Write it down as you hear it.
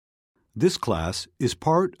This class is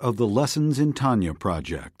part of the Lessons in Tanya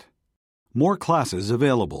project. More classes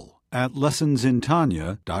available at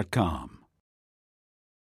lessonsintanya.com.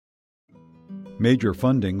 Major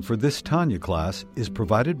funding for this Tanya class is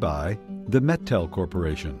provided by the Mettel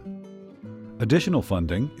Corporation. Additional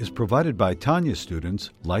funding is provided by Tanya students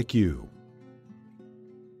like you.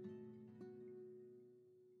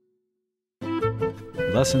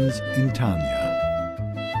 Lessons in Tanya.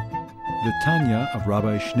 The Tanya of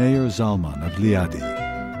Rabbi Schneur Zalman of Liadi,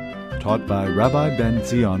 taught by Rabbi Ben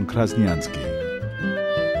Zion Krasniansky.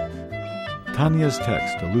 Tanya's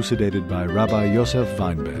text elucidated by Rabbi Yosef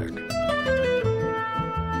Weinberg.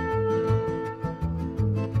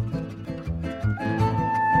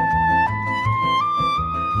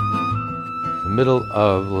 The middle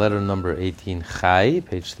of letter number 18, Chai,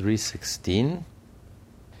 page 316.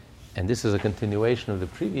 And this is a continuation of the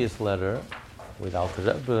previous letter, where the Alter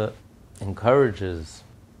Rebbe encourages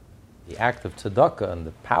the act of tzedakah and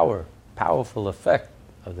the powerful effect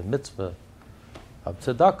of the mitzvah of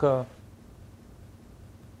tzedakah,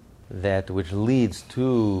 that which leads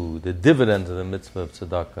to the dividend of the mitzvah of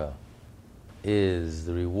tzedakah is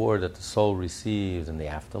the reward that the soul receives in the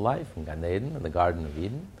afterlife, in Gan Eden, in the Garden of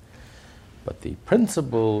Eden. But the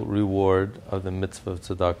principal reward of the mitzvah of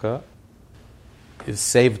tzedakah is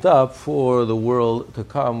saved up for the world to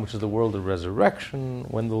come, which is the world of resurrection,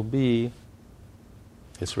 when there will be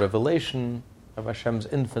this revelation of Hashem's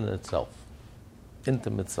infinite self,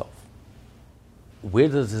 intimate self. Where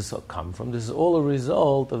does this all come from? This is all a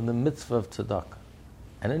result of the mitzvah of tzedakah,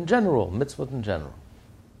 and in general, mitzvah in general.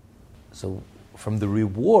 So from the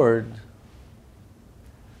reward,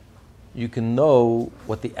 you can know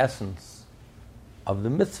what the essence of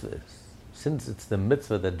the mitzvah is. Since it's the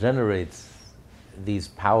mitzvah that generates these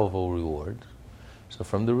powerful rewards, so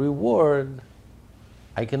from the reward,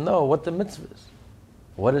 I can know what the mitzvah is.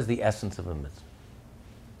 What is the essence of a mitzvah?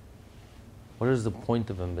 What is the point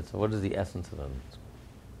of a mitzvah? What is the essence of a mitzvah?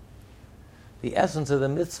 The essence of the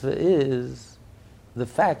mitzvah is the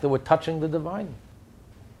fact that we're touching the divine,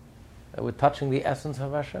 that we're touching the essence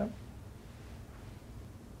of Hashem,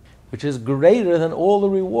 which is greater than all the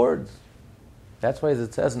rewards. That's why, as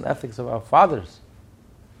it says in Ethics of Our Fathers,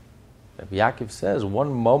 Rabbi Yaakov says,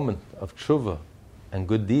 one moment of tshuva and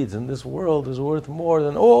good deeds in this world is worth more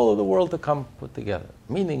than all of the world to come put together.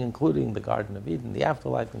 Meaning, including the Garden of Eden, the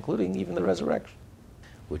afterlife, including even the resurrection,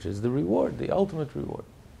 which is the reward, the ultimate reward,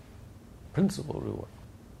 principal reward.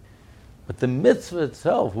 But the mitzvah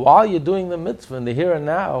itself, while you're doing the mitzvah in the here and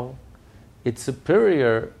now, it's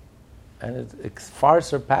superior and it far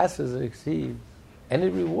surpasses and exceeds any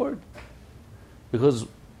reward. Because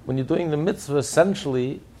when you're doing the mitzvah,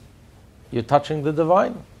 essentially, you're touching the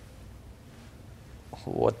divine.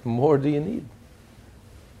 What more do you need?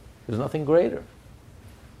 There's nothing greater.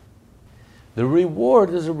 The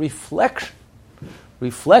reward is a reflection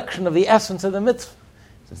of the essence of the mitzvah.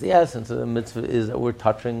 Since the essence of the mitzvah is that we're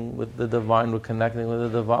touching with the divine, we're connecting with the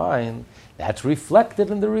divine, that's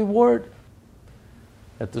reflected in the reward.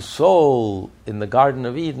 That the soul in the Garden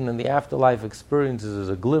of Eden and the afterlife experiences as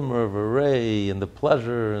a glimmer of a ray, and the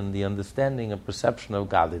pleasure and the understanding and perception of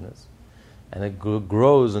godliness. And it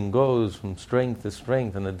grows and goes from strength to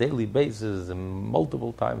strength on a daily basis and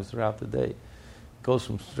multiple times throughout the day. It goes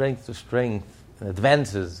from strength to strength and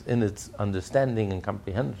advances in its understanding and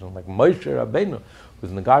comprehension. Like Moshe Rabbeinu, who was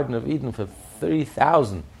in the Garden of Eden for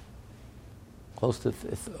 3,000, close to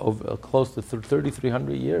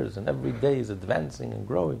 3,300 years, and every day is advancing and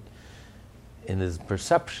growing in his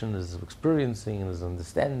perception, his experiencing, and his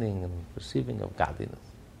understanding and perceiving of godliness,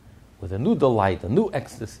 with a new delight, a new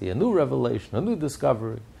ecstasy, a new revelation, a new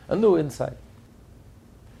discovery, a new insight.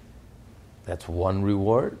 That's one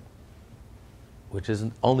reward, which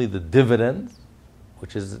isn't only the dividend,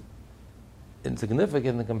 which is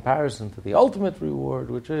insignificant in comparison to the ultimate reward,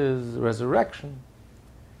 which is resurrection.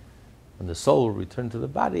 And the soul will return to the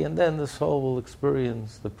body, and then the soul will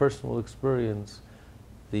experience, the person will experience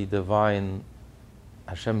the divine,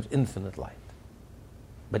 Hashem's infinite light.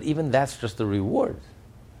 But even that's just a reward.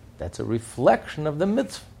 That's a reflection of the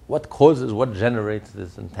mitzvah. What causes, what generates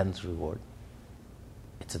this intense reward?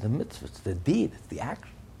 It's the mitzvah, it's the deed, it's the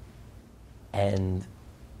action. And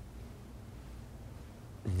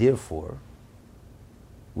therefore,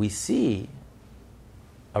 we see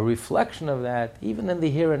a reflection of that even in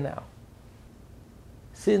the here and now.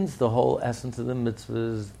 Since the whole essence of the mitzvah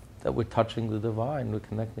is that we're touching the divine, we're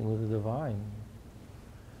connecting with the divine.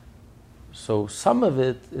 So some of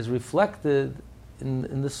it is reflected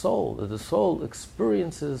in the soul, that the soul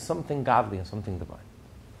experiences something godly and something divine.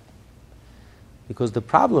 Because the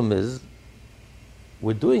problem is,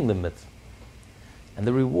 we're doing the mitzvah. And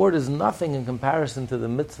the reward is nothing in comparison to the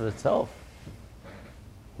mitzvah itself,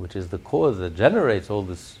 which is the cause that generates all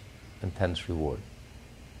this intense reward.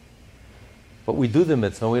 But we do the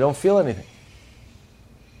mitzvah and we don't feel anything.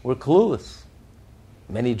 We're clueless.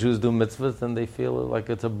 Many Jews do mitzvahs and they feel like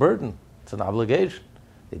it's a burden, it's an obligation.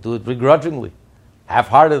 They do it begrudgingly,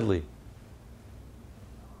 half-heartedly.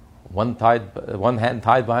 One hand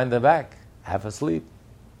tied behind their back, half asleep.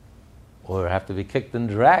 Or have to be kicked and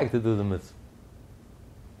dragged to do the mitzvah.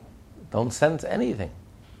 Don't sense anything.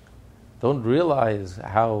 Don't realize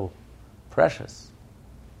how precious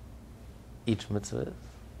each mitzvah is.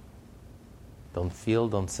 Don't feel,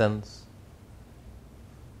 don't sense.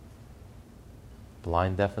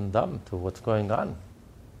 Blind, deaf, and dumb to what's going on.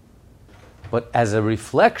 But as a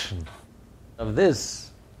reflection of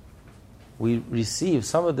this, we receive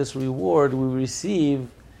some of this reward we receive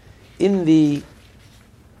in the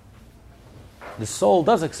soul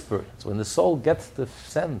does experience. When the soul gets the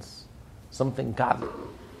sense, something godly,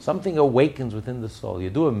 something awakens within the soul. You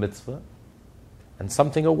do a mitzvah, and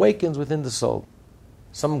something awakens within the soul.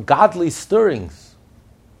 Some godly stirrings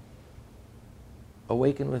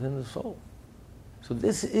awaken within the soul. So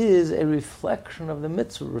this is a reflection of the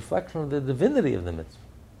mitzvah, reflection of the divinity of the mitzvah.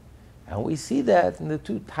 And we see that in the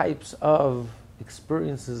two types of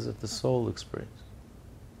experiences that the soul experiences.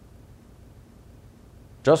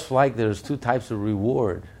 Just like there's two types of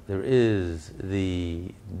reward, there is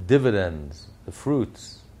the dividends, the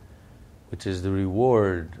fruits, which is the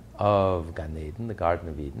reward of Gan Eden, the Garden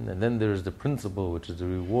of Eden, and then there's the principle, which is the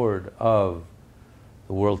reward of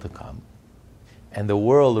the world to come. And the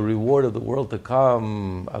reward of the world to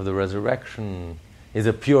come, of the resurrection, is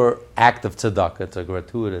a pure act of tzedakah. It's a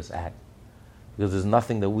gratuitous act. Because there's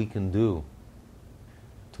nothing that we can do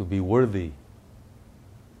to be worthy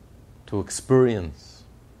to experience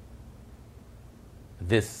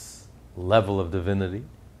this level of divinity,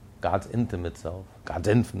 God's intimate self, God's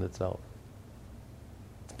infinite self.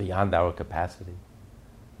 It's beyond our capacity.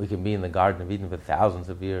 We can be in the Garden of Eden for thousands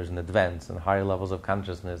of years and advance in higher levels of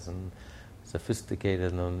consciousness and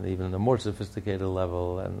sophisticated and even in a more sophisticated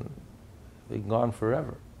level, and we can go on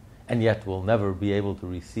forever. And yet we'll never be able to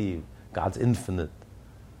receive God's infinite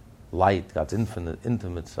light, God's infinite,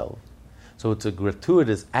 intimate self. So it's a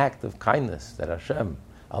gratuitous act of kindness that Hashem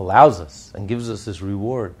allows us and gives us this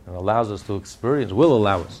reward and allows us to experience, will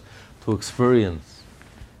allow us to experience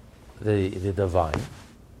the divine.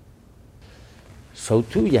 So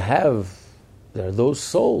too there are those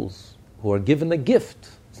souls who are given a gift.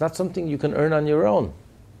 It's not something you can earn on your own.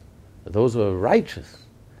 Those who are righteous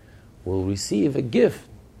will receive a gift.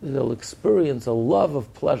 They'll experience a love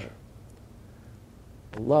of pleasure,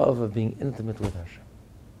 a love of being intimate with Hashem.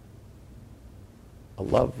 A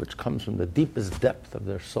love which comes from the deepest depth of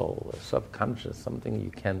their soul, a subconscious, something you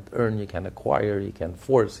can't earn, you can't acquire, you can't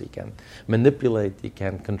force, you can't manipulate, you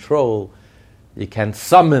can't control, you can't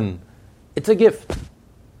summon. It's a gift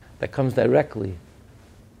that comes directly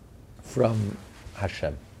from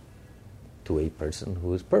Hashem to a person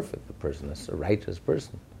who is perfect, a person that's a righteous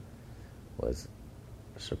person, who has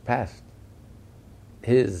surpassed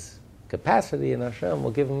his capacity, and Hashem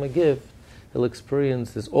will give him a gift. He'll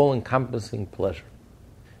experience this all-encompassing pleasure.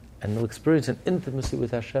 And he'll experience an intimacy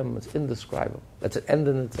with Hashem that's indescribable. That's an end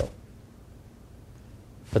in itself.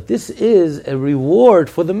 But this is a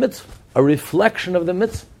reward for the mitzvah, a reflection of the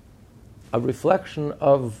mitzvah, a reflection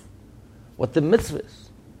of what the mitzvah is.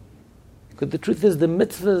 Because the truth is, the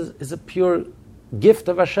mitzvah is a pure gift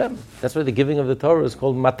of Hashem. That's why the giving of the Torah is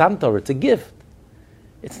called Matan Torah. It's a gift.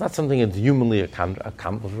 It's not something that's humanly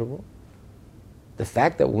accomplishable. The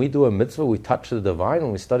fact that when we do a mitzvah, we touch the divine.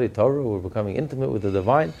 When we study Torah, we're becoming intimate with the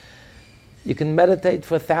divine. You can meditate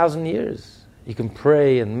for 1,000 years. You can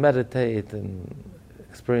pray and meditate and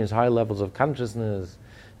experience high levels of consciousness.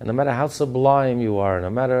 And no matter how sublime you are,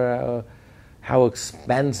 no matter how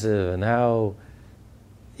expansive and how...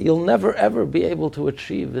 You'll never ever be able to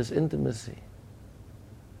achieve this intimacy,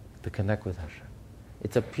 to connect with Hashem.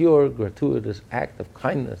 It's a pure, gratuitous act of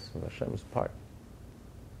kindness on Hashem's part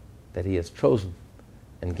that He has chosen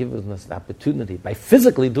and given us the opportunity by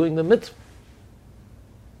physically doing the mitzvah.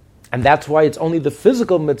 And that's why it's only the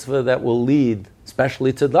physical mitzvah that will lead,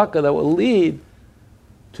 especially tzedakah, that will lead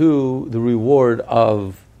to the reward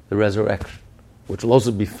of the resurrection, which will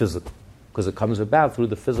also be physical, because it comes about through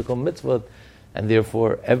the physical mitzvah, and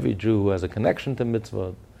therefore every Jew who has a connection to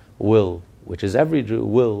mitzvah will, which is every Jew,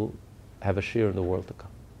 will have a share in the world to come.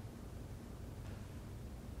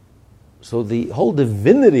 So the whole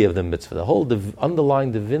divinity of the mitzvah, the whole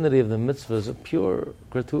underlying divinity of the mitzvah is a pure,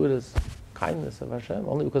 gratuitous kindness of Hashem,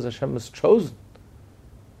 only because Hashem has chosen,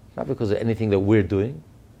 not because of anything that we're doing.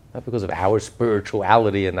 Not because of our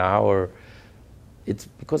spirituality and it's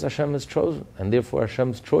because Hashem has chosen. And therefore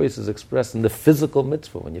Hashem's choice is expressed in the physical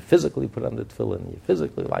mitzvah. When you physically put on the tefillin, you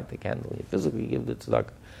physically light the candle, you physically give the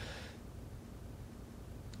tzedakah,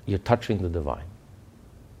 you're touching the divine.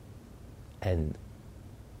 And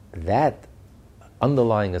that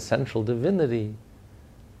underlying essential divinity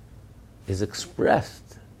is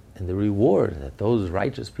expressed in the reward that those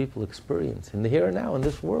righteous people experience in the here and now, in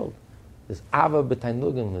this world. This ava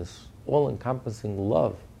b'tainugim, this all-encompassing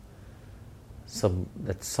love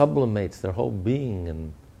that sublimates their whole being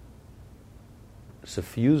and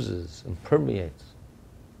suffuses and permeates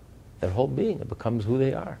their whole being. It becomes who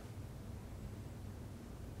they are.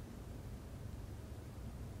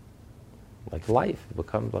 Like life, it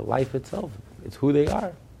becomes like life itself. It's who they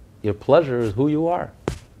are. Your pleasure is who you are.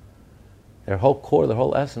 Their whole core, their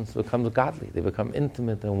whole essence becomes godly. They become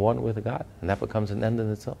intimate and one with God. And that becomes an end in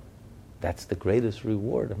itself. That's the greatest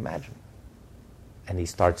reward, imagine. And he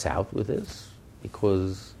starts out with this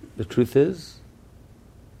because the truth is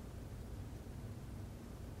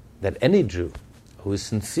that any Jew who is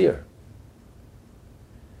sincere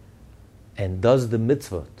and does the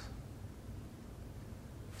mitzvot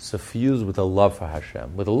suffused with a love for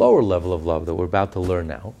Hashem, with a lower level of love that we're about to learn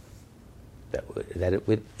now, that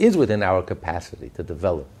it is within our capacity to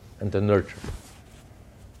develop and to nurture.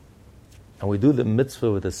 And we do the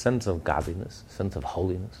mitzvah with a sense of godliness, a sense of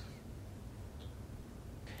holiness.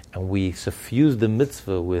 And we suffuse the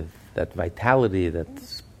mitzvah with that vitality, that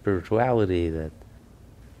spirituality, that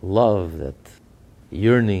love, that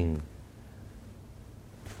yearning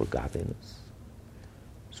for godliness.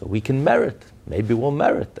 So we can merit, maybe we'll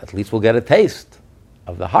merit, at least we'll get a taste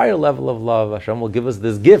of the higher level of love. Hashem will give us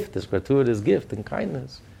this gift, this gratuitous gift and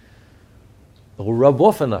kindness. It will rub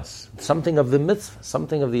off on us. Something of the mitzvah,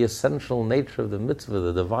 something of the essential nature of the mitzvah,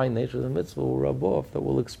 the divine nature of the mitzvah will rub off, that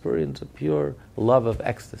we'll experience a pure love of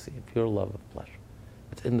ecstasy, a pure love of pleasure.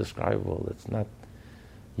 It's indescribable, it's not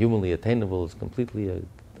humanly attainable, it's completely a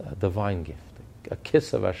divine gift, a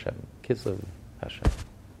kiss of Hashem, kiss of Hashem.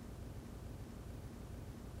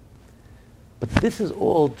 But this is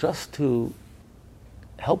all just to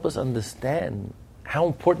help us understand how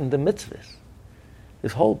important the mitzvah is.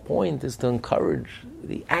 This whole point is to encourage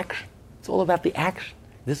the action. It's all about the action.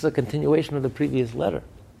 This is a continuation of the previous letter.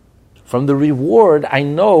 From the reward, I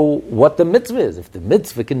know what the mitzvah is. If the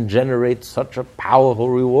mitzvah can generate such a powerful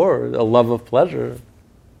reward, a love of pleasure,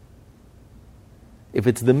 if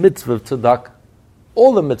it's the mitzvah of tzedakah,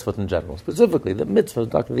 all the mitzvahs in general, specifically the mitzvah of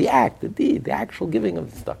tzedakah, the act, the deed, the actual giving of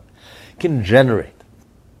tzedakah, can generate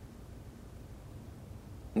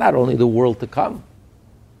not only the world to come,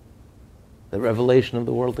 the revelation of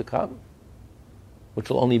the world to come, which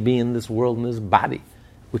will only be in this world, in this body,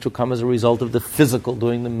 which will come as a result of the physical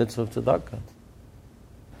doing the mitzvah of tzedakah.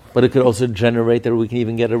 But it could also generate that we can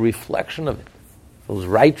even get a reflection of it. Those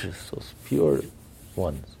righteous, those pure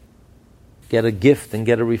ones get a gift and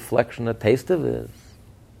get a reflection, a taste of this.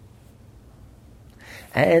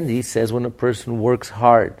 And he says when a person works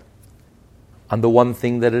hard on the one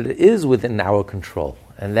thing that it is within our control,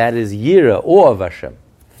 and that is yira, awe of Hashem,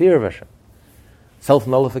 fear of Hashem,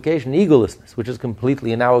 self-nullification, egolessness, which is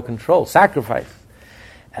completely in our control, sacrifice.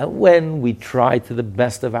 And when we try to the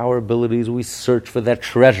best of our abilities, we search for that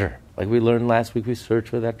treasure. Like we learned last week, we search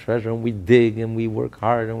for that treasure and we dig and we work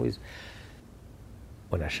hard. And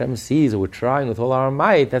when Hashem sees that we're trying with all our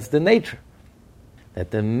might, that's the nature.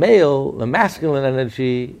 That the masculine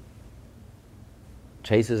energy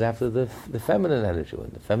chases after the feminine energy.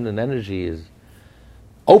 When the feminine energy is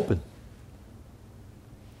open,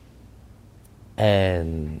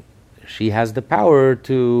 and she has the power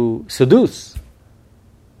to seduce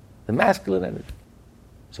the masculine energy.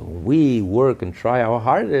 So when we work and try our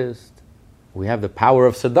hardest, we have the power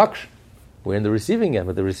of seduction. We're in the receiving end,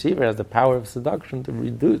 but the receiver has the power of seduction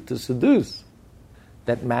to seduce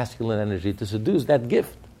that masculine energy, to seduce that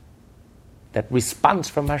gift, that response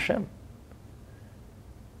from Hashem.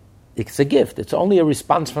 It's a gift. It's only a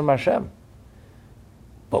response from Hashem.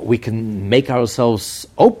 But we can make ourselves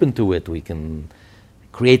open to it. We can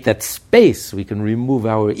create that space. We can remove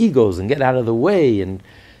our egos and get out of the way and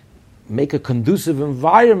make a conducive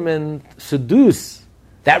environment, seduce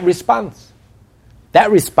that response. That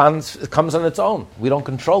response comes on its own. We don't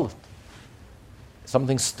control it.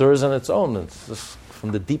 Something stirs on its own. It's just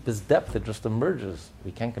from the deepest depth, it just emerges.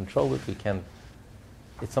 We can't control it.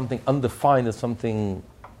 It's something undefined. It's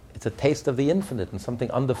a taste of the infinite and something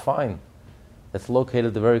undefined that's located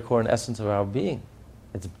at the very core and essence of our being.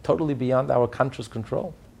 It's totally beyond our conscious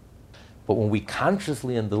control. But when we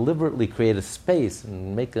consciously and deliberately create a space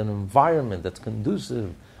and make an environment that's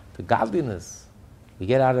conducive to godliness, we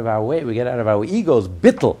get out of our way, we get out of our egos,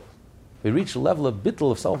 bittul. We reach a level of bittul,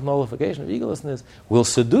 of self-nullification, of egolessness, we'll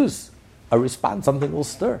seduce a response, something will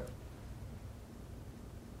stir.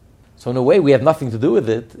 So in a way, we have nothing to do with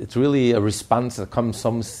it. It's really a response that comes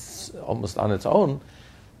almost on its own,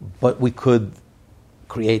 but we could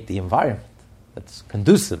create the environment that's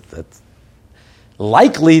conducive, that's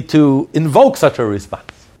likely to invoke such a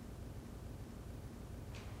response.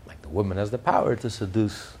 Like the woman has the power to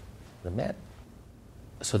seduce the man.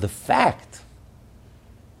 So the fact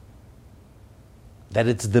that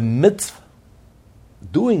it's the mitzvah,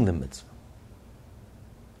 doing the mitzvah,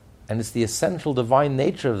 and it's the essential divine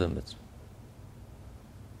nature of the mitzvah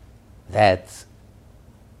that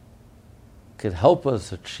could help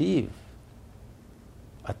us achieve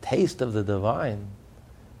a taste of the divine.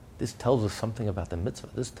 This tells us something about the mitzvah.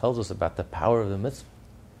 This tells us about the power of the mitzvah.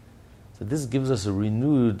 So this gives us a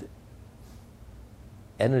renewed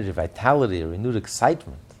energy, vitality, a renewed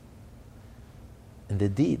excitement in the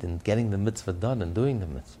deed, in getting the mitzvah done and doing the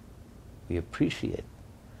mitzvah. We appreciate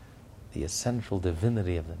the essential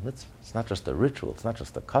divinity of the mitzvah. It's not just a ritual, it's not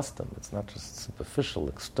just a custom, it's not just superficial,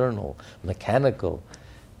 external, mechanical.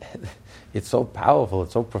 It's so powerful,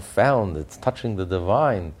 it's so profound, it's touching the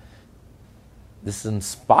divine. This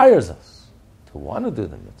inspires us to want to do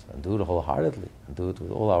the mitzvah and do it wholeheartedly, and do it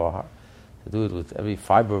with all our heart, to do it with every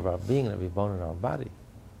fiber of our being and every bone in our body,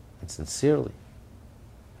 and sincerely.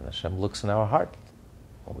 And Hashem looks in our heart.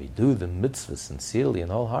 When we do the mitzvah sincerely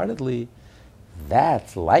and wholeheartedly,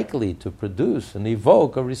 that's likely to produce and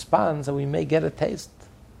evoke a response, and we may get a taste.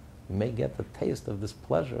 We may get the taste of this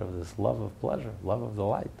pleasure, of this love of pleasure, love of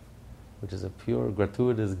delight, which is a pure,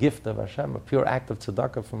 gratuitous gift of Hashem, a pure act of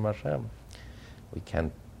tzedakah from Hashem. We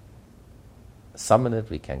can't summon it,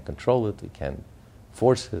 we can't control it, we can't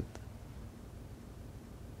force it.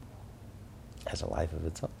 It has a life of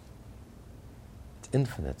its own. It's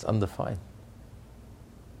infinite, it's undefined.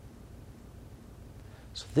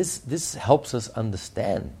 So this helps us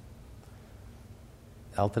understand.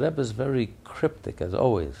 Alter Rebbe is very cryptic, as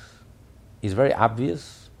always. He's very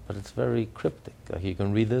obvious, but it's very cryptic. Like you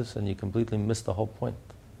can read this and you completely miss the whole point.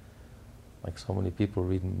 Like so many people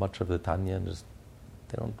read much of the Tanya and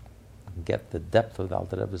they don't get the depth of what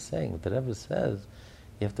Alter Rebbe is saying. What the Rebbe says,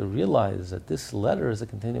 you have to realize that this letter is a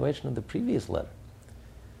continuation of the previous letter.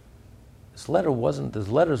 These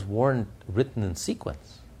letters weren't written in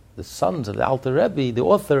sequence. The sons of the Alter Rebbe, the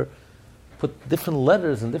author, put different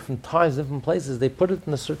letters in different times, different places. They put it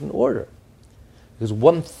in a certain order. Because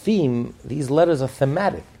one theme, these letters are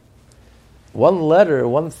thematic. One letter,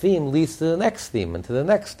 one theme leads to the next theme and to the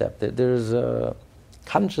next step. There's a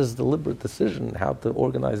conscious, deliberate decision how to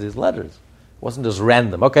organize these letters. It wasn't just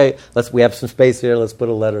random. Okay, we have some space here, let's put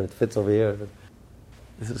a letter, it fits over here.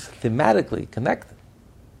 This is thematically connected.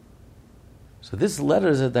 So this letter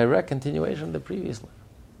is a direct continuation of the previous letter.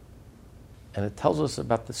 And it tells us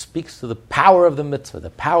speaks to the power of the mitzvah, the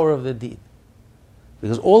power of the deed.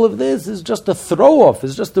 Because all of this is just a throw-off,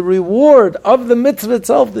 is just the reward of the mitzvah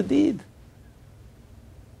itself, the deed.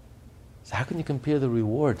 So how can you compare the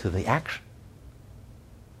reward to the action?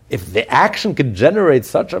 If the action could generate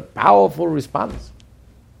such a powerful response,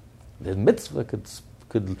 the mitzvah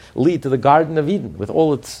could lead to the Garden of Eden with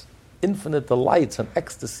all its infinite delights and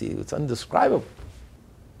ecstasy. It's indescribable.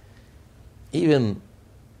 Even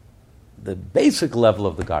the basic level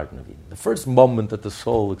of the Garden of Eden, the first moment that the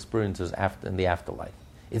soul experiences in the afterlife,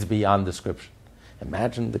 is beyond description.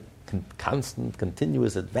 Imagine the constant,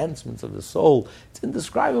 continuous advancements of the soul. It's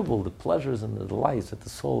indescribable, the pleasures and the delights that the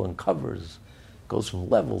soul uncovers, goes from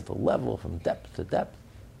level to level, from depth to depth.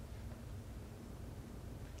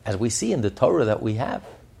 As we see in the Torah that we have,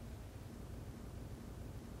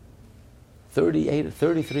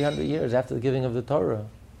 3,300 years after the giving of the Torah,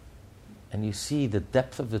 and you see the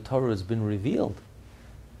depth of the Torah has been revealed.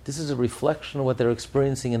 This is a reflection of what they're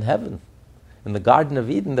experiencing in heaven. In the Garden of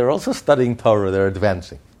Eden, they're also studying Torah, they're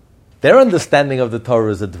advancing. Their understanding of the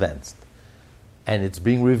Torah is advanced. And it's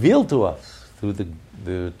being revealed to us through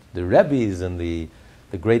the Rebbes and the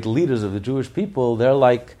great leaders of the Jewish people. They're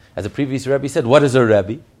like, as the previous Rebbe said, what is a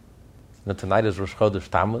Rebbe? Tonight is Rosh Chodesh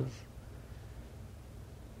Tammuz.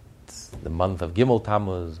 The month of Gimel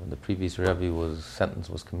Tammuz, when the previous Rebbe sentence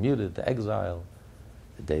was commuted to exile.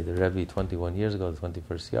 The day the Rebbe, 21 years ago, the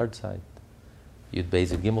 21st yard site. Yud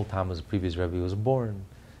Beis Gimel Tammuz, the previous Rebbe was born,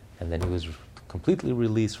 and then he was completely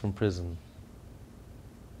released from prison.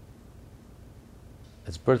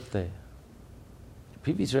 His birthday. The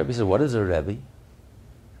previous Rebbe said, what is a Rebbe? He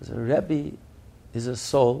says, a Rebbe is a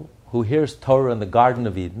soul who hears Torah in the Garden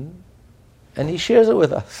of Eden, and he shares it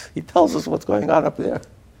with us. He tells us what's going on up there.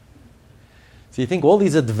 So you think all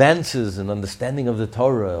these advances in understanding of the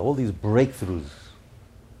Torah, all these breakthroughs,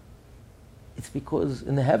 it's because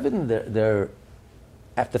in heaven they're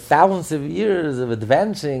after thousands of years of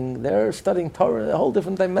advancing, they're studying Torah in a whole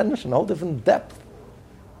different dimension, a whole different depth.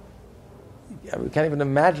 We can't even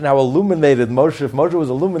imagine how illuminated Moshe, if Moshe was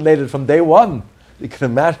illuminated from day one, you can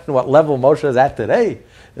imagine what level Moshe is at today.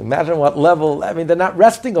 Imagine what level, they're not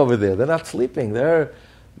resting over there, they're not sleeping, they're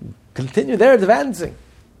advancing.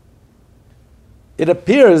 It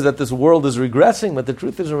appears that this world is regressing, but the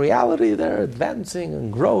truth is in reality they're advancing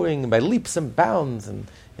and growing by leaps and bounds and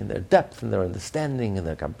in their depth and their understanding and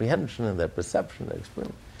their comprehension and their perception, their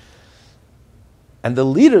experience. And the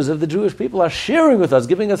leaders of the Jewish people are sharing with us,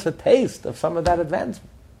 giving us a taste of some of that advancement.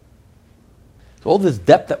 So all this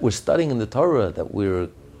depth that we're studying in the Torah, that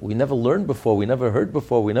we never learned before, we never heard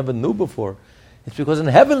before, we never knew before, it's because in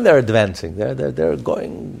heaven they're advancing. They're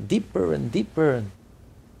going deeper and deeper.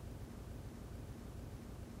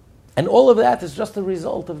 And all of that is just a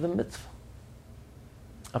result of the mitzvah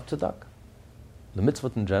of tzedakah. The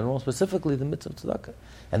mitzvah in general, specifically the mitzvah of tzedakah.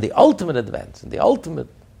 And the ultimate advance, and the ultimate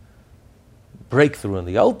breakthrough, and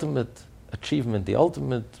the ultimate achievement, the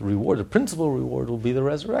ultimate reward, the principal reward will be the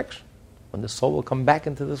resurrection. When the soul will come back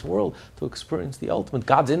into this world to experience the ultimate,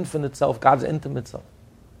 God's infinite self, God's intimate self.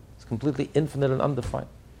 It's completely infinite and undefined.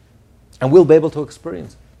 And we'll be able to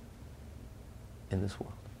experience it in this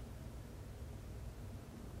world.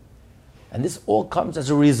 And this all comes as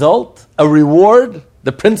a result, a reward,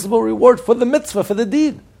 the principal reward for the mitzvah, for the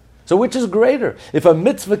deed. So which is greater? If a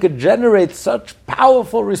mitzvah could generate such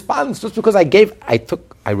powerful response just because I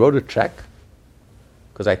wrote a check,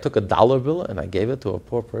 because I took $1 bill and I gave it to a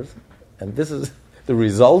poor person, and this is the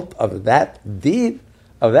result of that deed,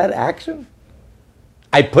 of that action.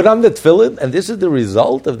 I put on the tefillin, and this is the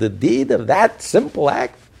result of the deed of that simple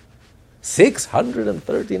act.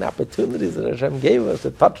 613 opportunities that Hashem gave us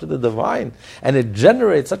to touch the divine, and it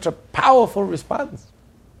generates such a powerful response.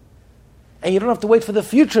 And you don't have to wait for the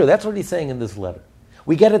future. That's what he's saying in this letter.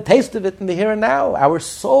 We get a taste of it in the here and now. Our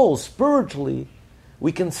soul, spiritually,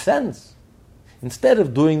 we can sense. Instead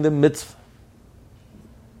of doing the mitzvah,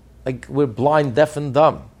 like we're blind, deaf, and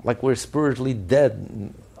dumb, like we're spiritually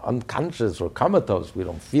dead, unconscious, or comatose, we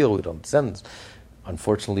don't feel, we don't sense.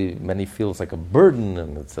 Unfortunately, many feel it's like a burden,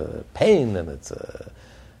 and it's a pain, and it's a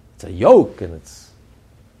yoke, and it's...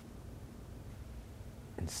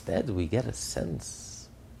 Instead, we get a sense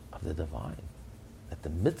of the divine, that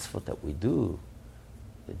the mitzvah that we do,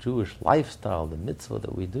 the Jewish lifestyle, the mitzvah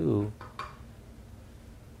that we do,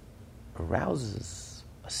 arouses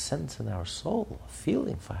a sense in our soul, a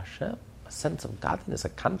feeling for Hashem, a sense of godliness, a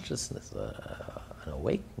consciousness, an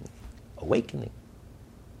awakening.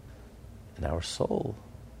 In our soul,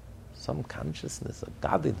 some consciousness of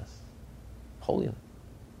godliness, holiness.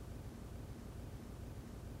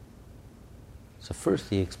 So first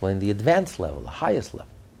he explained the advanced level, the highest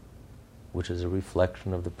level, which is a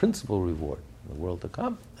reflection of the principal reward in the world to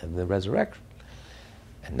come and the resurrection.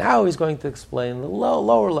 And now he's going to explain the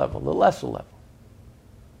lower level, the lesser level,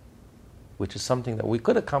 which is something that we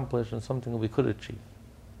could accomplish and something that we could achieve.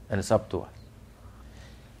 And it's up to us.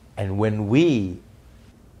 And when we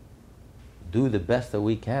do the best that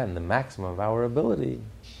we can, the maximum of our ability,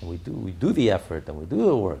 and we do the effort, and we do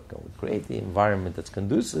the work, and we create the environment that's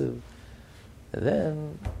conducive,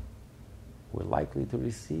 then we're likely to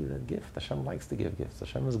receive that gift. Hashem likes to give gifts.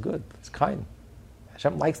 Hashem is good. He's kind.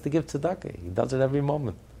 Hashem likes to give tzedakah. He does it every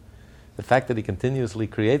moment. The fact that He continuously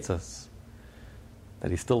creates us,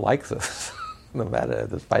 that He still likes us, no matter,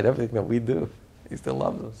 despite everything that we do, He still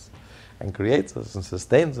loves us and creates us and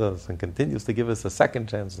sustains us and continues to give us a second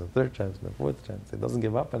chance and a third chance and a fourth chance. He doesn't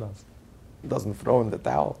give up on us. He doesn't throw in the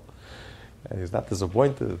towel. And He's not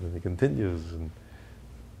disappointed, and He continues. And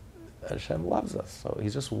Hashem loves us. So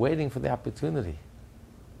He's just waiting for the opportunity.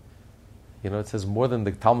 You know, it says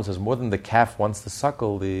the Talmud says, more than the calf wants to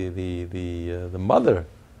suckle, the mother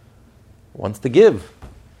wants to give.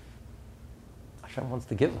 Hashem wants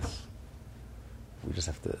to give us. We just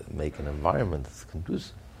have to make an environment that's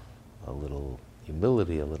conducive. A little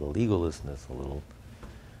humility, a little egolessness, a little...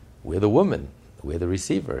 We're the woman, we're the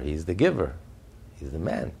receiver, He's the giver, He's the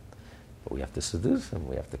man. But we have to seduce Him,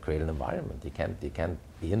 we have to create an environment. You can't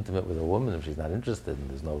be intimate with a woman if she's not interested and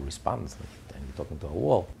there's no response and you're talking to a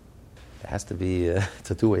wall. There has to be, it's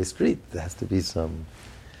a two-way street, there has to be some...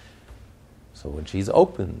 So when she's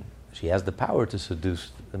open, she has the power to seduce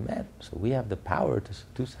the man. So we have the power to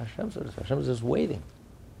seduce Hashem. So Hashem is just waiting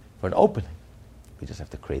for an opening. We just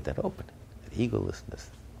have to create that opening, that egolessness,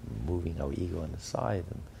 moving our ego on the side.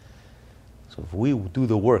 And so if we do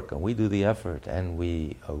the work and we do the effort and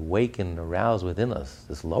we awaken and arouse within us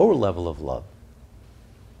this lower level of love,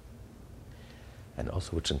 and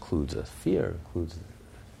also which includes a fear, includes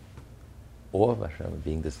awe of Hashem,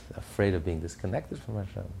 being afraid of being disconnected from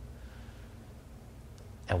Hashem.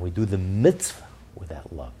 And we do the mitzvah with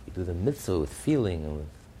that love. We do the mitzvah with feeling and with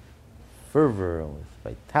fervor and with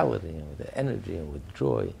vitality and with energy and with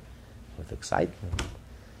joy, with excitement.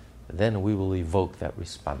 Then we will evoke that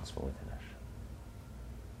response from within Hashem.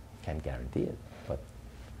 Can't guarantee it, but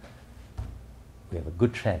we have a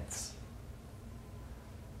good chance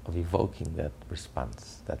of evoking that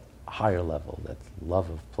response, that higher level, that love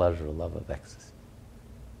of pleasure, love of ecstasy.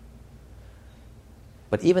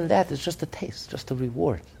 But even that is just a taste, just a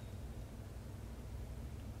reward,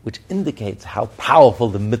 which indicates how powerful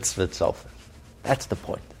the mitzvah itself is. That's the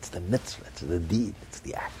point. It's the mitzvah, it's the deed, it's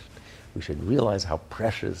the action. We should realize how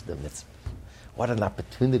precious the mitzvah is. What an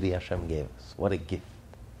opportunity Hashem gave us. What a gift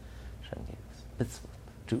Hashem gave us. Mitzvah,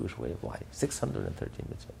 Jewish way of life. 613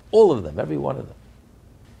 mitzvah. All of them, every one of them.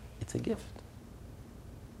 It's a gift.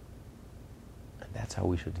 And that's how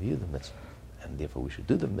we should view the mitzvah. And therefore we should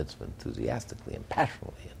do the mitzvah enthusiastically and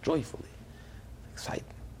passionately and joyfully, with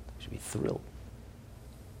excitement. We should be thrilled.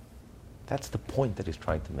 That's the point that he's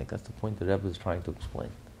trying to make. That's the point that Rebbe is trying to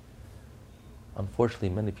explain. Unfortunately,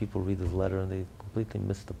 many people read his letter and they completely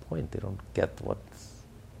miss the point. They don't get what's...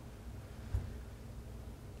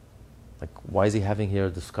 Like, why is he having here a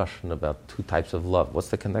discussion about two types of love? What's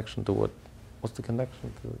the connection to what? What's the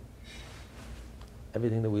connection to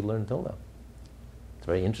everything that we learned till now? It's a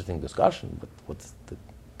very interesting discussion, but what's the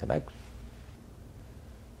connection?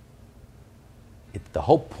 The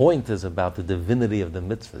whole point is about the divinity of the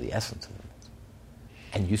mitzvah, the essence of the mitzvah.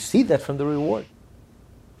 And you see that from the reward.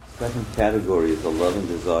 Second category is the love and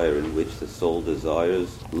desire in which the soul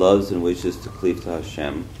desires, loves and wishes to cleave to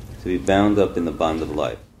Hashem, to be bound up in the bond of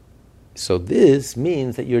life. So this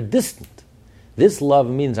means that you're distant. This love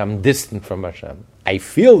means I'm distant from Hashem. I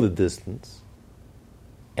feel the distance,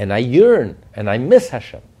 and I yearn, and I miss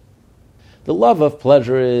Hashem. The love of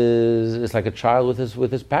pleasure is like a child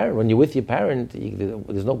with his parent. When you're with your parent,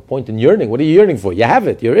 there's no point in yearning. What are you yearning for? You have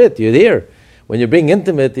it. You're there. When you're being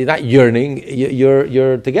intimate, you're not yearning.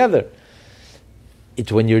 You're together.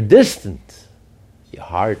 It's when you're distant, your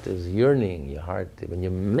heart is yearning. When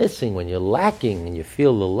you're missing, when you're lacking, and you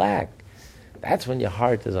feel the lack, that's when your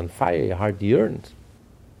heart is on fire. Your heart yearns.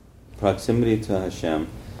 Proximity to Hashem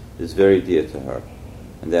is very dear to her,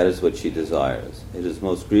 and that is what she desires. It is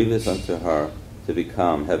most grievous unto her to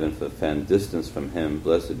become, heaven forfend, distance from Him,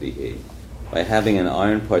 blessed be He. By having an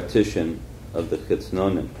iron partition of the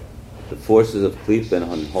chitznonim, the forces of klipa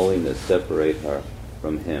and unholiness separate her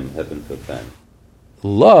from Him, heaven forfend.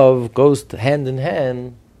 Love goes hand in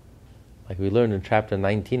hand, like we learned in chapter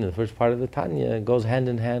 19 in the first part of the Tanya, it goes hand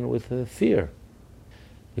in hand with fear.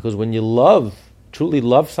 Because when you truly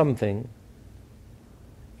love something,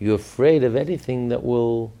 you're afraid of anything that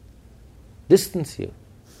will distance you,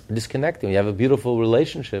 disconnect you. When you have a beautiful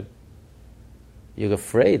relationship, you're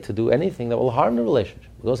afraid to do anything that will harm the relationship.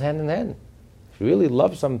 It goes hand in hand. If you really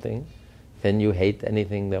love something, then you hate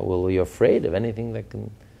anything you're afraid of anything that can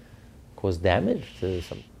cause damage to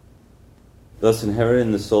something. Thus, inherent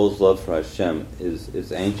in the soul's love for Hashem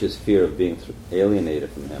is anxious fear of being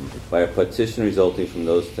alienated from Him by a partition resulting from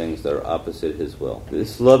those things that are opposite His will.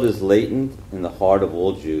 This love is latent in the heart of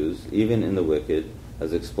all Jews, even in the wicked,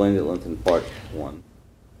 as explained at length in part 1.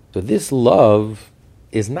 So this love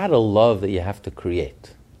is not a love that you have to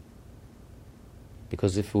create.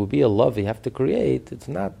 Because if it would be a love you have to create, it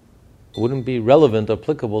wouldn't be relevant or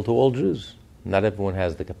applicable to all Jews. Not everyone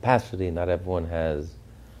has the capacity, not everyone has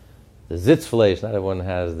the zitzfleisch, not everyone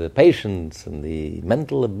has the patience and the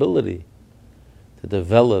mental ability to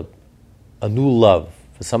develop a new love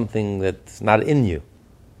for something that's not in you.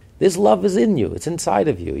 This love is in you, it's inside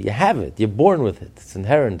of you. You have it, you're born with it, it's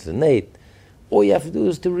inherent, it's innate. All you have to do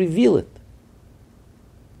is to reveal it.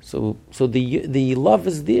 So the love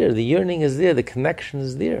is there, the yearning is there, the connection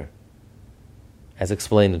is there. As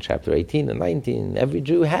explained in chapter 18 and 19, every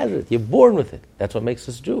Jew has it. You're born with it. That's what makes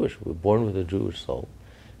us Jewish. We're born with a Jewish soul.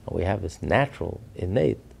 And we have this natural,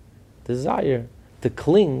 innate desire to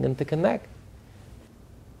cling and to connect.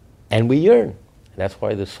 And we yearn. And that's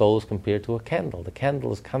why the soul is compared to a candle. The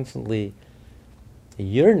candle is constantly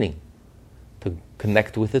yearning to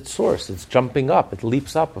connect with its source. It's jumping up. It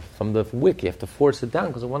leaps up from the wick. You have to force it down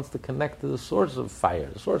because it wants to connect to the source of fire,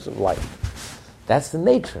 the source of life. That's the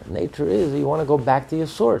nature. Nature is you want to go back to your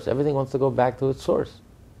source. Everything wants to go back to its source.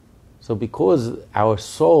 So because our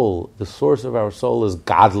soul, the source of our soul is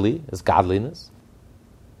godly, is godliness,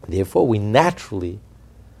 therefore we naturally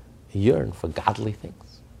yearn for godly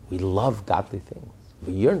things. We love godly things.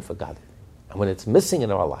 We yearn for godly things. And when it's missing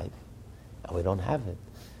in our life, and we don't have it,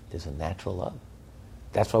 there's a natural love.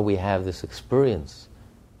 That's why we have this experience.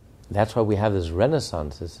 That's why we have this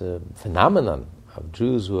renaissance, this phenomenon of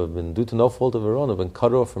Jews who have been, due to no fault of their own, have been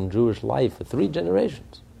cut off from Jewish life for 3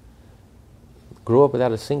 generations. Grew up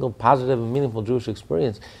without a single positive and meaningful Jewish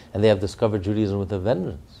experience, and they have discovered Judaism with a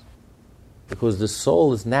vengeance. Because the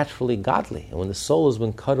soul is naturally godly, and when the soul has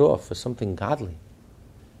been cut off for something godly,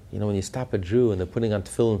 when you stop a Jew and they're putting on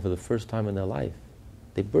tefillin for the first time in their life,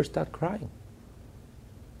 they burst out crying.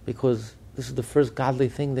 Because this is the first godly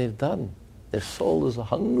thing they've done. Their soul is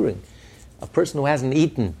hungering. A person who hasn't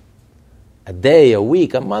eaten a day, a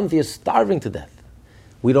week, a month, is starving to death.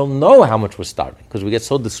 We don't know how much we're starving because we get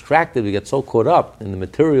so distracted, we get so caught up in the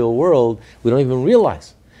material world, we don't even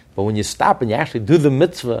realize. But when you stop and you actually do the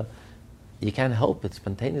mitzvah, you can't help it.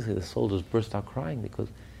 Spontaneously, the soul just bursts out crying because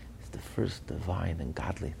it's the first divine and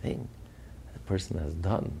godly thing that a person has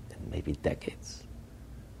done in maybe decades.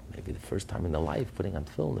 Maybe the first time in their life putting on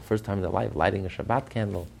tefillin, the first time in their life lighting a Shabbat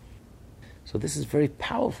candle. So this is very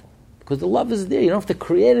powerful because the love is there. You don't have to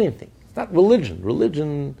create anything. It's not religion.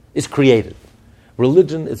 Religion is created.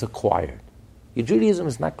 Religion is acquired. Your Judaism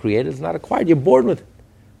is not created. It's not acquired. You're born with it.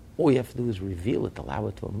 All you have to do is reveal it, allow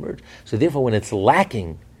it to emerge. So therefore, when it's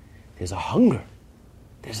lacking, there's a hunger.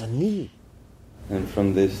 There's a need. And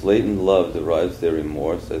from this latent love derives their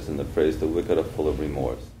remorse, as in the phrase, the wicked are full of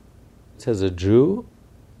remorse. It says a Jew,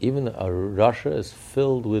 even a Rasha, is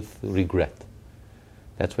filled with regret.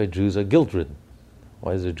 That's why Jews are guilt-ridden.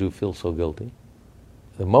 Why does a Jew feel so guilty?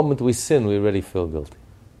 The moment we sin, we already feel guilty.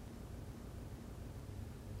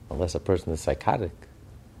 Unless a person is psychotic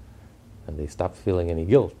and they stop feeling any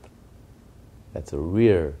guilt. That's a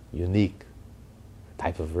rare, unique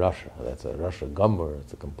type of Rasha. That's a Rasha Gomer.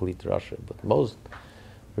 It's a complete Rasha. But most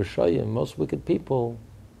Rishayim, most wicked people,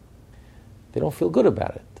 they don't feel good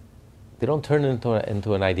about it. They don't turn it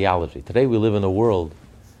into an ideology. Today we live in a world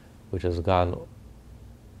which has gone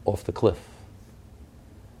off the cliff.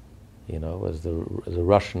 As the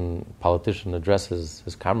Russian politician addresses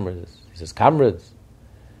his comrades, he says, "Comrades,"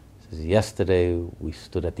 he says, "yesterday we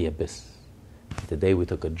stood at the abyss. Today we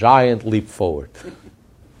took a giant leap forward."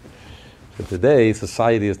 So today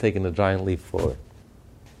society has taken a giant leap forward.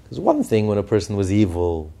 There's one thing when a person was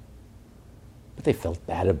evil, but they felt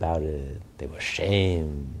bad about it, they were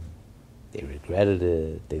ashamed, they regretted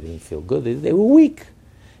it, they didn't feel good, they were weak.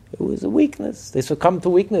 It was a weakness. They succumbed to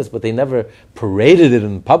weakness, but they never paraded it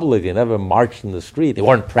in public. They never marched in the street. They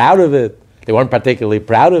weren't proud of it. They weren't particularly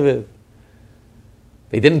proud of it.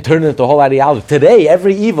 They didn't turn it into a whole ideology. Today,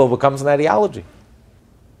 every evil becomes an ideology.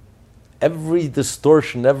 Every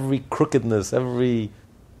distortion, every crookedness, every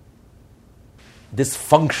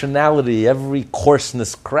dysfunctionality, every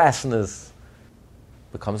coarseness, crassness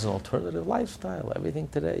becomes an alternative lifestyle. Everything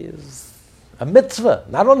today is a mitzvah.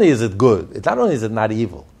 Not only is it good, not only is it not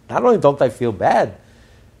evil, not only don't I feel bad,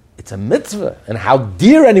 it's a mitzvah. And how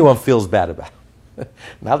dare anyone feels bad about it.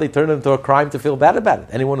 Now they turn it into a crime to feel bad about it.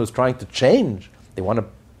 Anyone who's trying to change, they want to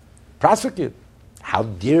prosecute. How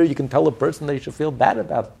dare you can tell a person they should feel bad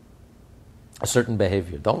about a certain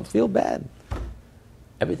behavior. Don't feel bad.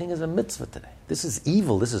 Everything is a mitzvah today. This is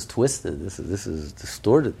evil. This is twisted. This is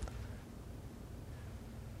distorted.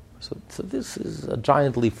 So this is a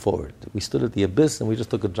giant leap forward. We stood at the abyss and we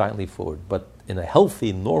just took a giant leap forward. But in a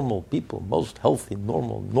healthy, normal people, most healthy,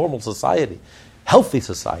 normal society, healthy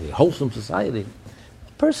society, wholesome society,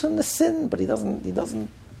 a person is sin, but he's not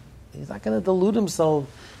going to delude himself.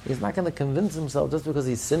 He's not going to convince himself just because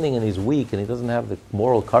he's sinning and he's weak and he doesn't have the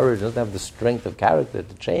moral courage, doesn't have the strength of character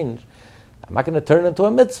to change. I'm not going to turn into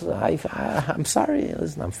a mitzvah. I'm sorry.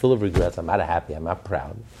 Listen, I'm full of regrets. I'm not happy. I'm not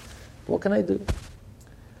proud. What can I do?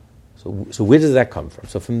 So where does that come from?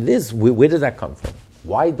 So from this, where does that come from?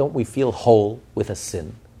 Why don't we feel whole with a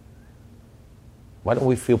sin? Why don't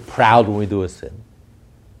we feel proud when we do a sin?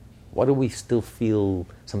 Why do we still feel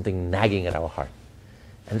something nagging at our heart?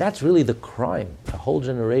 And that's really the crime. A whole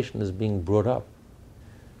generation is being brought up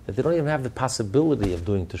that they don't even have the possibility of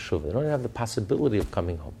doing teshuvah. They don't even have the possibility of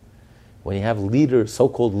coming home. When you have leaders,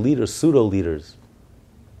 so-called leaders, pseudo-leaders,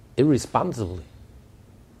 irresponsibly,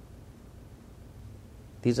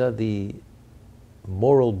 these are the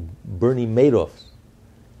moral Bernie Madoffs.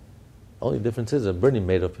 The only difference is that Bernie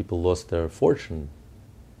Madoff people lost their fortune,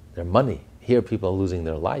 their money. Here people are losing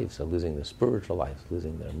their lives, are losing their spiritual life,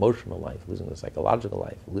 losing their emotional life, losing their psychological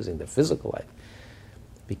life, losing their physical life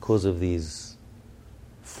because of these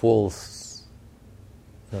false,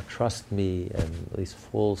 trust me, and these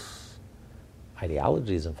false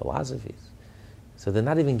ideologies and philosophies. So they're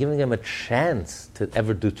not even giving them a chance to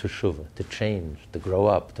ever do teshuvah, to change, to grow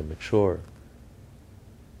up, to mature,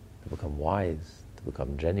 to become wise, to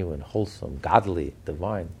become genuine, wholesome, godly,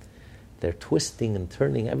 divine. They're twisting and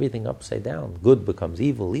turning everything upside down. Good becomes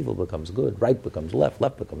evil, evil becomes good, right becomes left,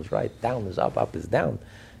 left becomes right, down is up is down.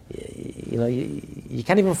 You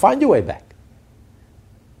can't even find your way back.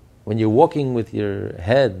 When you're walking with your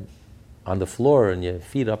head on the floor and your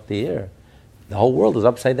feet up the air, the whole world is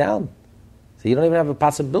upside down. So you don't even have a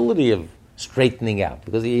possibility of straightening out,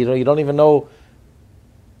 because you don't even know,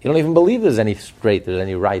 you don't even believe there's any straight, there's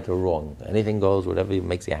any right or wrong. Anything goes, whatever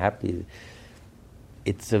makes you happy.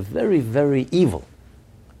 It's a very, very evil.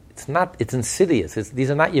 It's insidious. These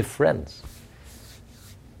are not your friends.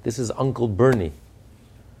 This is Uncle Bernie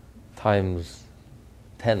times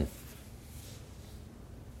 10.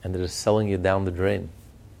 And they're just selling you down the drain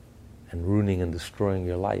and ruining and destroying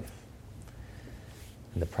your life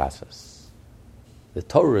in the process. The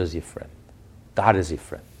Torah is your friend. God is your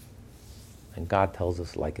friend. And God tells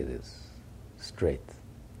us like it is, straight,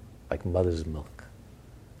 like mother's milk.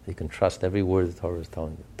 You can trust every word the Torah is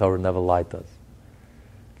telling you. The Torah never lied to us.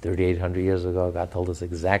 3,800 years ago, God told us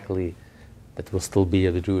exactly that we'll still be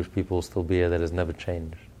here, the Jewish people will still be here, that has never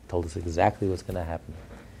changed. He told us exactly what's going to happen.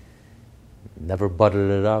 Never buttered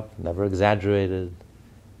it up, never exaggerated.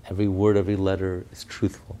 Every word, every letter is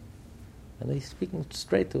truthful. And he's speaking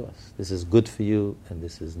straight to us. This is good for you, and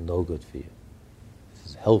this is no good for you. This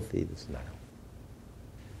is healthy, this is not healthy.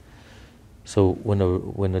 So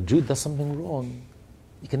when a Jew does something wrong,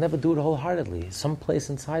 you can never do it wholeheartedly. Some place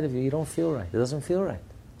inside of you don't feel right. It doesn't feel right.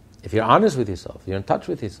 If you're honest with yourself, you're in touch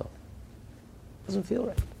with yourself, it doesn't feel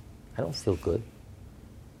right. I don't feel good.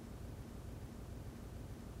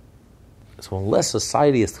 So unless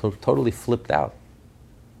society is totally flipped out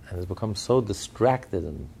and has become so distracted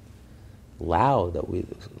and loud that we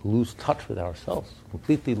lose touch with ourselves,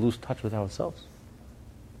 completely lose touch with ourselves.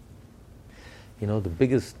 The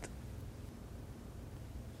biggest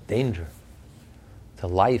danger to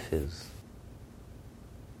life is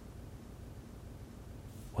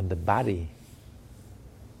when the body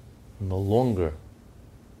no longer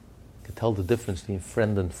can tell the difference between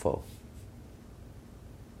friend and foe.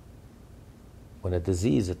 When a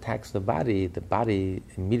disease attacks the body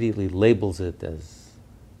immediately labels it as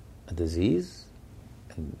a disease,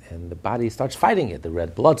 and the body starts fighting it. The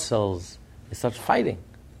red blood cells, it starts fighting.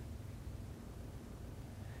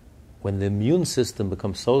 When the immune system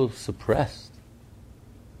becomes so suppressed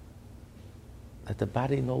that the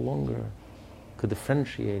body no longer could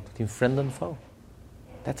differentiate between friend and foe,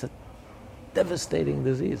 that's a devastating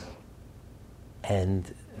disease.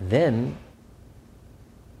 And then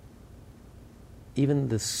even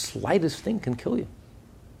the slightest thing can kill you.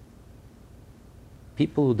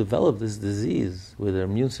 People who develop this disease where their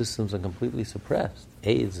immune systems are completely suppressed,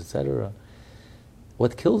 AIDS, etc.,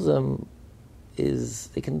 what kills them is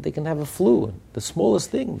they can have a flu, the smallest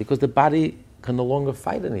thing, because the body can no longer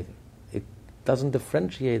fight anything. It doesn't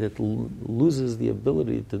differentiate, it loses the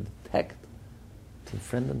ability to detect between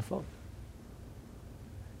friend and foe.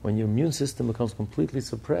 When your immune system becomes completely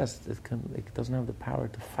suppressed, it doesn't have the power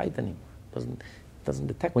to fight anymore. It doesn't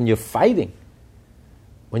detect. When you're fighting,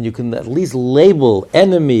 when you can at least label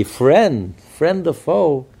enemy, friend or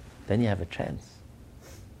foe, then you have a chance.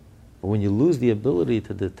 But when you lose the ability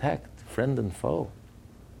to detect friend and foe,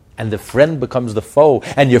 and the friend becomes the foe,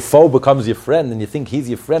 and your foe becomes your friend, and you think he's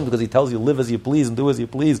your friend because he tells you live as you please and do as you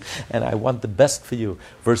please, and I want the best for you,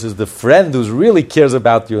 versus the friend who really cares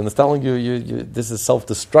about you and is telling you this is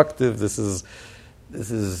self-destructive, this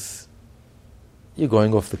is you're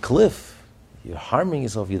going off the cliff. You're harming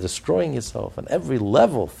yourself, you're destroying yourself on every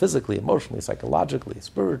level, physically, emotionally, psychologically,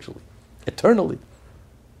 spiritually, eternally.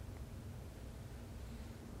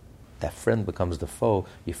 That friend becomes the foe,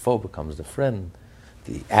 your foe becomes the friend.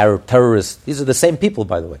 The Arab terrorist, these are the same people,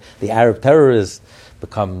 by the way. The Arab terrorist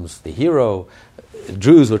becomes the hero.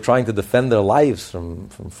 Jews who are trying to defend their lives from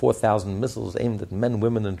 4,000 missiles aimed at men,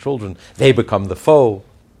 women, and children, they become the foe.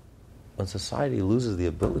 When society loses the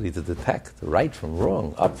ability to detect right from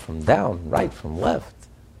wrong, up from down, right from left,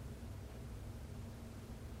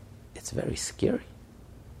 it's very scary.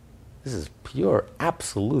 This is pure,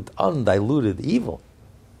 absolute, undiluted evil.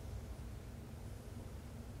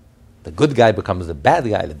 The good guy becomes the bad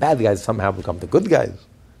guys somehow become the good guys.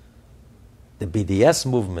 The BDS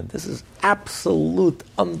movement, this is absolute,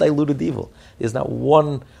 undiluted evil. There's not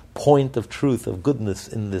one point of truth, of goodness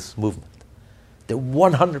in this movement. They're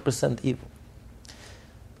 100% evil.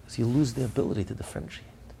 Because you lose the ability to differentiate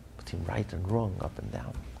between right and wrong, up and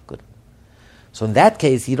down, good. So in that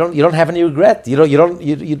case, you don't have any regret.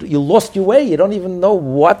 You lost your way. You don't even know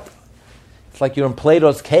what. It's like you're in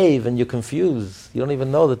Plato's cave and you're confused. You don't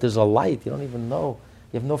even know that there's a light. You don't even know.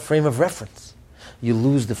 You have no frame of reference. You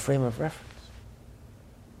lose the frame of reference.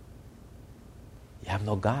 You You have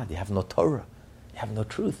no God, you have no Torah, you have no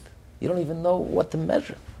truth. You don't even know what to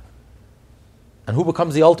measure. And who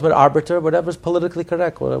becomes the ultimate arbiter? Whatever's politically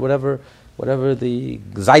correct, whatever the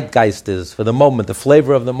zeitgeist is for the moment, the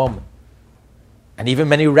flavor of the moment. And even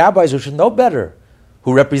many rabbis who should know better,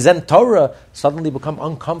 who represent Torah, suddenly become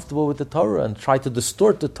uncomfortable with the Torah and try to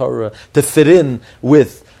distort the Torah to fit in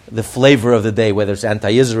with the flavor of the day, whether it's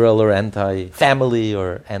anti-Israel or anti-family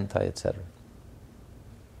or anti-etc.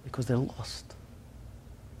 Because they're lost.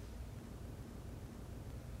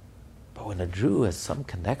 But when a Jew has some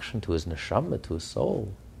connection to his neshama, to his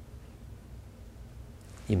soul,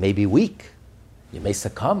 you may be weak, you may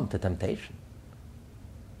succumb to temptation,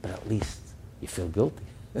 but at least you feel guilty.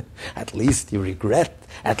 At least you regret.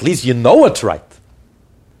 At least you know what's right.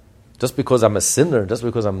 Just because I'm a sinner, just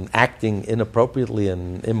because I'm acting inappropriately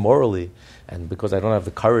and immorally, and because I don't have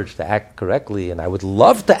the courage to act correctly, and I would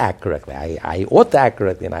love to act correctly, I ought to act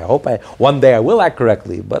correctly, and I hope one day I will act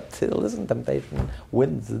correctly, but listen, temptation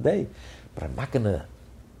wins the day. But I'm not going to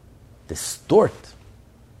distort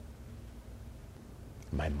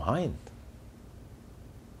my mind.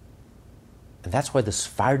 And that's why the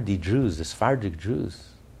Sephardic Jews,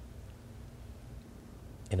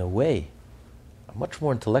 in a way, are much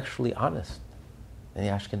more intellectually honest than the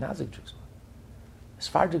Ashkenazic Jews. The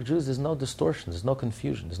Sephardic Jews, there's no distortion, there's no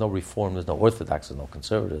confusion, there's no reform, there's no orthodox, there's no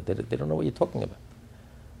conservative. They don't know what you're talking about.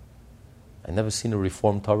 I've never seen a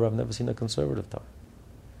reformed Torah, I've never seen a conservative Torah.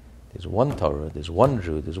 There's one Torah, there's one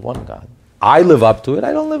Jew, there's one God. I live up to it,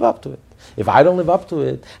 I don't live up to it. If I don't live up to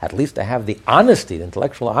it, at least I have the honesty, the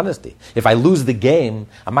intellectual honesty. If I lose the game,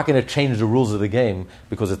 I'm not going to change the rules of the game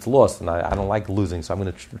because it's lost and I don't like losing, so I'm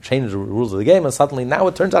going to change the rules of the game and suddenly now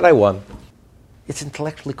it turns out I won. It's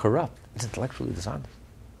intellectually corrupt. It's intellectually dishonest.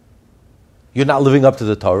 You're not living up to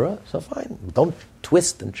the Torah, so fine. Don't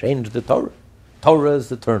twist and change the Torah. Torah is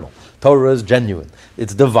eternal. Torah is genuine.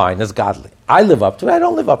 It's divine. It's godly. I live up to it. I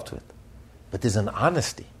don't live up to it. But there's an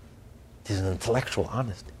honesty. There's an intellectual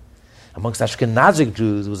honesty. Amongst Ashkenazic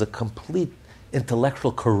Jews, it was a complete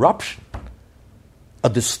intellectual corruption, a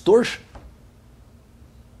distortion.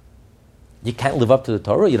 You can't live up to the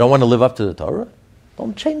Torah. You don't want to live up to the Torah.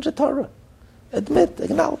 Don't change the Torah. Admit,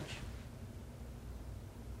 acknowledge.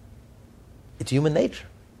 It's human nature.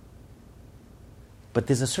 But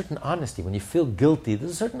there's a certain honesty. When you feel guilty,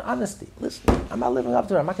 there's a certain honesty. Listen, I'm not living up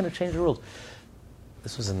to it. I'm not going to change the rules.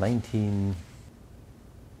 This was in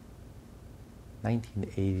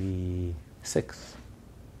 1986.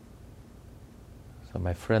 So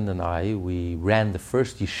my friend and I, we ran the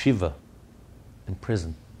first yeshiva in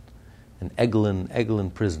prison, in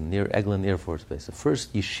Eglin prison, near Eglin Air Force Base. The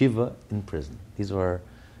first yeshiva in prison. It's a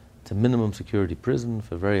minimum security prison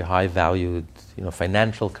for very high valued,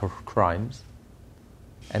 financial crimes.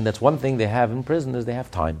 And that's one thing they have in prison is they have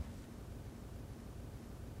time.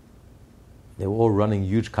 They were all running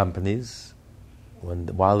huge companies.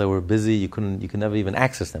 While they were busy, you could never even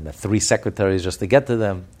access them. They had 3 secretaries just to get to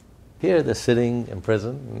them. Here, they're sitting in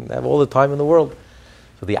prison and they have all the time in the world.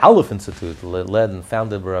 So the Aleph Institute, led and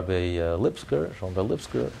founded by Rabbi Lipsker, Shlomo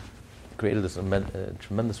Lipsker, created this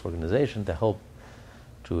tremendous organization to help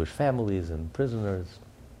Jewish families and prisoners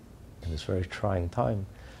in this very trying time.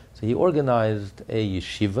 So he organized a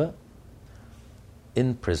yeshiva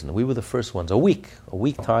in prison. We were the first ones. A week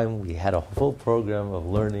time, we had a full program of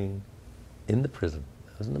learning in the prison.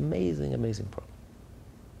 It was an amazing, amazing program.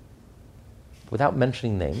 Without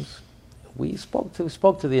mentioning names, we spoke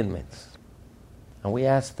to the inmates. And we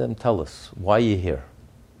asked them, tell us, why are you here?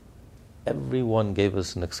 Everyone gave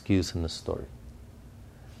us an excuse in the story.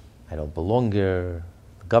 I don't belong here.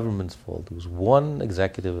 The government's fault. There was one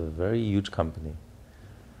executive of a very huge company.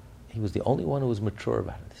 He was the only one who was mature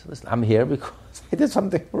about it. He said, listen, I'm here because I did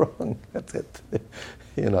something wrong. That's it.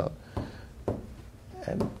 And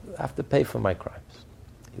I have to pay for my crimes.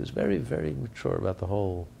 He was very, very mature about the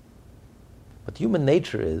whole. But human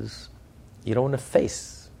nature is, you don't want to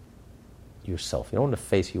face yourself. You don't want to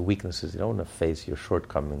face your weaknesses. You don't want to face your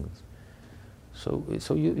shortcomings. So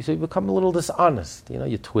you become a little dishonest.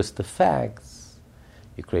 You twist the facts.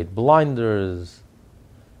 You create blinders.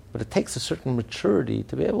 But it takes a certain maturity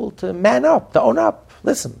to be able to man up, to own up.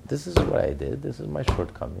 Listen, this is what I did. This is my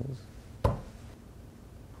shortcomings.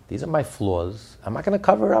 These are my flaws. I'm not going to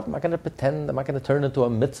cover up. I'm not going to pretend. I'm not going to turn into a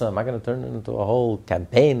mitzvah. I'm not going to turn it into a whole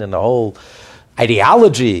campaign and a whole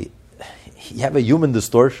ideology. You have a human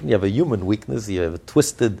distortion. You have a human weakness. You have a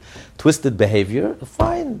twisted behavior.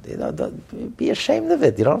 Fine. Don't be ashamed of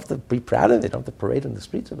it. You don't have to be proud of it. You don't have to parade in the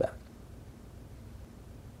streets about it.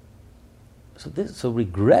 So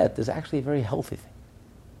regret is actually a very healthy thing.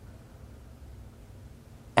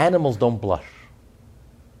 Animals don't blush.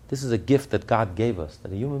 This is a gift that God gave us,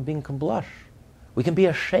 that a human being can blush. We can be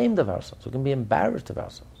ashamed of ourselves. We can be embarrassed of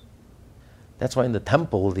ourselves. That's why in the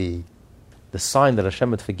temple, the sign that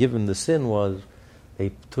Hashem had forgiven the sin was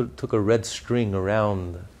they took a red string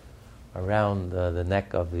around the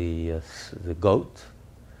neck of the goat,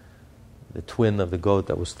 the twin of the goat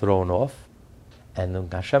that was thrown off. And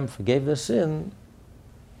when Hashem forgave the sin,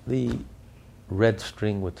 the red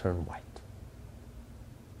string would turn white.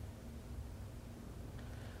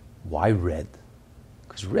 Why red?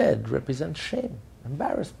 Because red represents shame,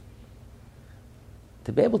 embarrassment.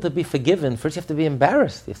 To be able to be forgiven, first you have to be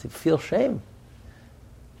embarrassed. You have to feel shame.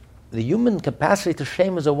 The human capacity to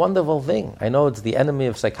shame is a wonderful thing. I know it's the enemy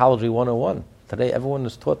of Psychology 101. Today everyone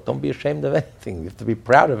is taught, don't be ashamed of anything. You have to be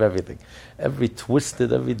proud of everything. Every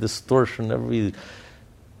twisted, every distortion, every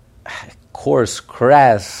coarse,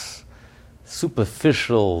 crass,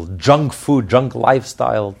 superficial, junk food, junk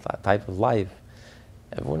lifestyle type of life.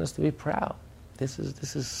 Everyone has to be proud. This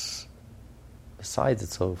is. Besides,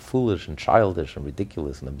 it's so foolish and childish and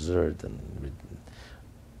ridiculous and absurd and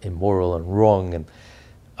immoral and wrong. And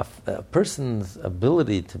a person's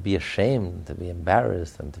ability to be ashamed, to be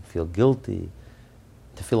embarrassed, and to feel guilty,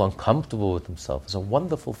 to feel uncomfortable with himself is a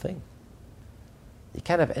wonderful thing. You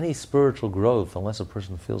can't have any spiritual growth unless a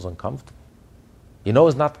person feels uncomfortable. You know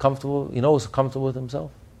who's not comfortable? You know who's comfortable with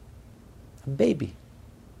himself? A baby.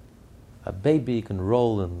 A baby can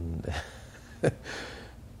roll and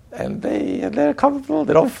and they're comfortable.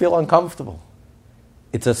 They don't feel uncomfortable.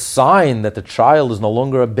 It's a sign that the child is no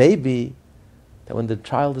longer a baby, that when the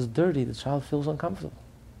child is dirty, the child feels uncomfortable.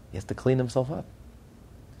 He has to clean himself up.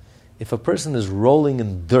 If a person is rolling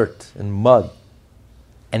in dirt, in mud,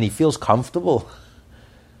 and he feels comfortable,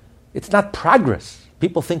 it's not progress.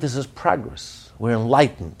 People think this is progress. We're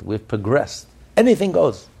enlightened. We've progressed. Anything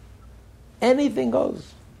goes. Anything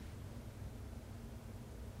goes.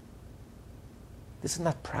 This is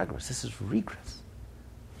not progress. This is regress.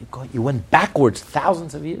 You went backwards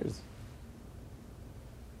thousands of years.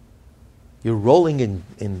 You're rolling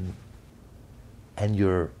in and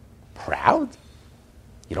you're proud?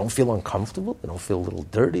 You don't feel uncomfortable? You don't feel a little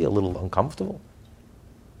dirty, a little uncomfortable?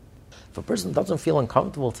 If a person doesn't feel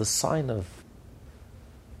uncomfortable, it's a sign of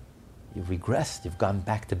you've regressed, you've gone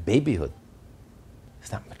back to babyhood.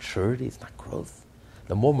 It's not maturity, it's not growth.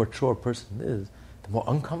 The more mature a person is, the more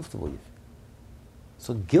uncomfortable you feel.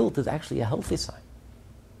 So guilt is actually a healthy sign.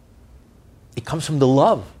 It comes from the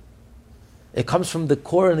love. It comes from the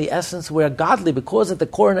core and the essence we're godly. Because at the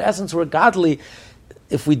core and the essence we're godly,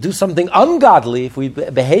 if we do something ungodly, if we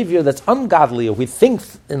behavior that's ungodly, or we think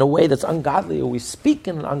in a way that's ungodly, or we speak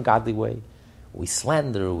in an ungodly way, we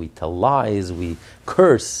slander, we tell lies, we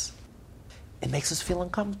curse, it makes us feel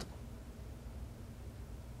uncomfortable.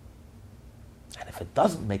 And if it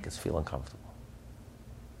doesn't make us feel uncomfortable,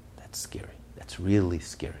 that's scary. That's really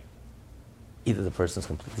scary. Either the person is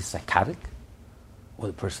completely psychotic, or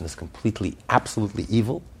the person is completely, absolutely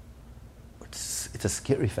evil, or it's a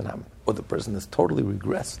scary phenomenon. Or the person is totally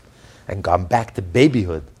regressed and gone back to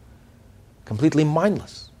babyhood, completely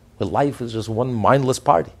mindless, where life is just one mindless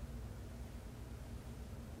party.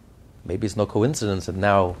 Maybe it's no coincidence that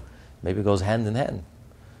now maybe it goes hand in hand.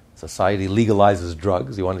 Society legalizes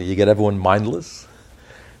drugs. You get everyone mindless.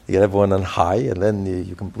 You get everyone on high, and then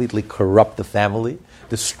you completely corrupt the family,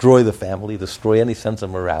 destroy any sense of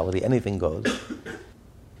morality, anything goes.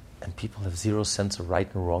 And people have zero sense of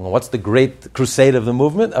right and wrong. And what's the great crusade of the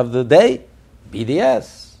movement of the day?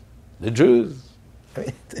 BDS, the Jews. I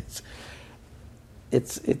mean,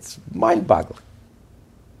 it's mind-boggling.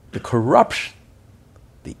 The corruption,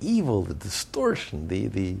 the evil, the distortion,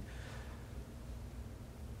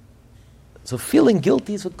 So feeling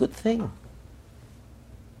guilty is a good thing.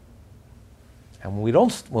 And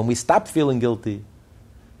when we stop feeling guilty,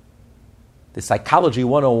 the Psychology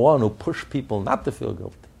 101 who push people not to feel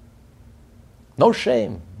guilty. No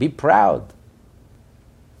shame. Be proud.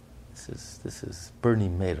 This is Bernie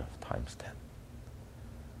Madoff times 10.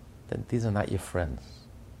 Then these are not your friends.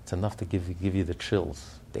 It's enough to give you the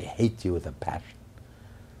chills. They hate you with a passion.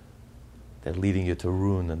 They're leading you to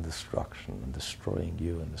ruin and destruction and destroying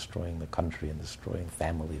you and destroying the country and destroying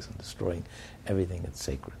families and destroying everything that's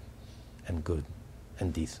sacred and good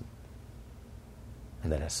and decent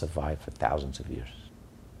and that has survived for thousands of years.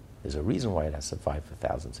 There's a reason why it has survived for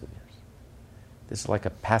thousands of years. This is like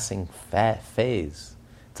a passing phase.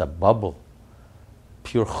 It's a bubble.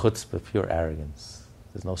 Pure chutzpah, pure arrogance.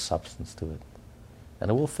 There's no substance to it.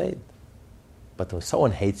 And it will fade. But when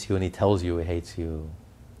someone hates you and he tells you he hates you,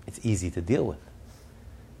 it's easy to deal with.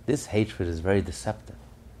 This hatred is very deceptive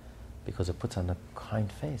because it puts on a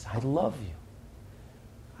kind face. I love you.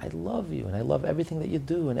 I love you, and I love everything that you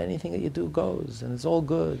do, and anything that you do goes, and it's all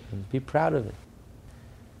good, and be proud of it.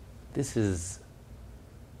 This is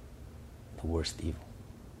the worst evil.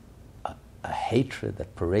 A hatred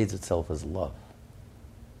that parades itself as love.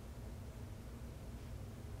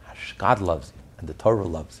 God loves you, and the Torah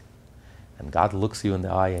loves you. And God looks you in the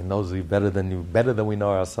eye and knows you better than we know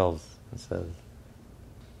ourselves, and says,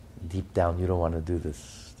 deep down, you don't want to do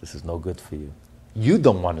this. This is no good for you. You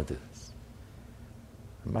don't want to do this.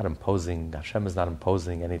 Hashem is not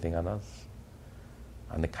imposing anything on us.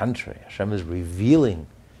 On the contrary, Hashem is revealing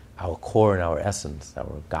our core and our essence,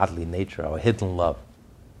 our godly nature, our hidden love.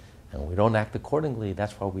 And when we don't act accordingly,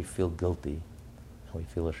 that's why we feel guilty, and we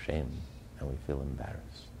feel ashamed, and we feel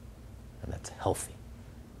embarrassed. And that's healthy.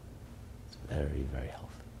 It's very, very healthy.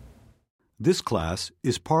 This class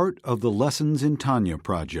is part of the Lessons in Tanya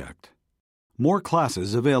project. More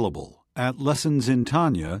classes available at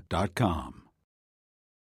lessonsintanya.com.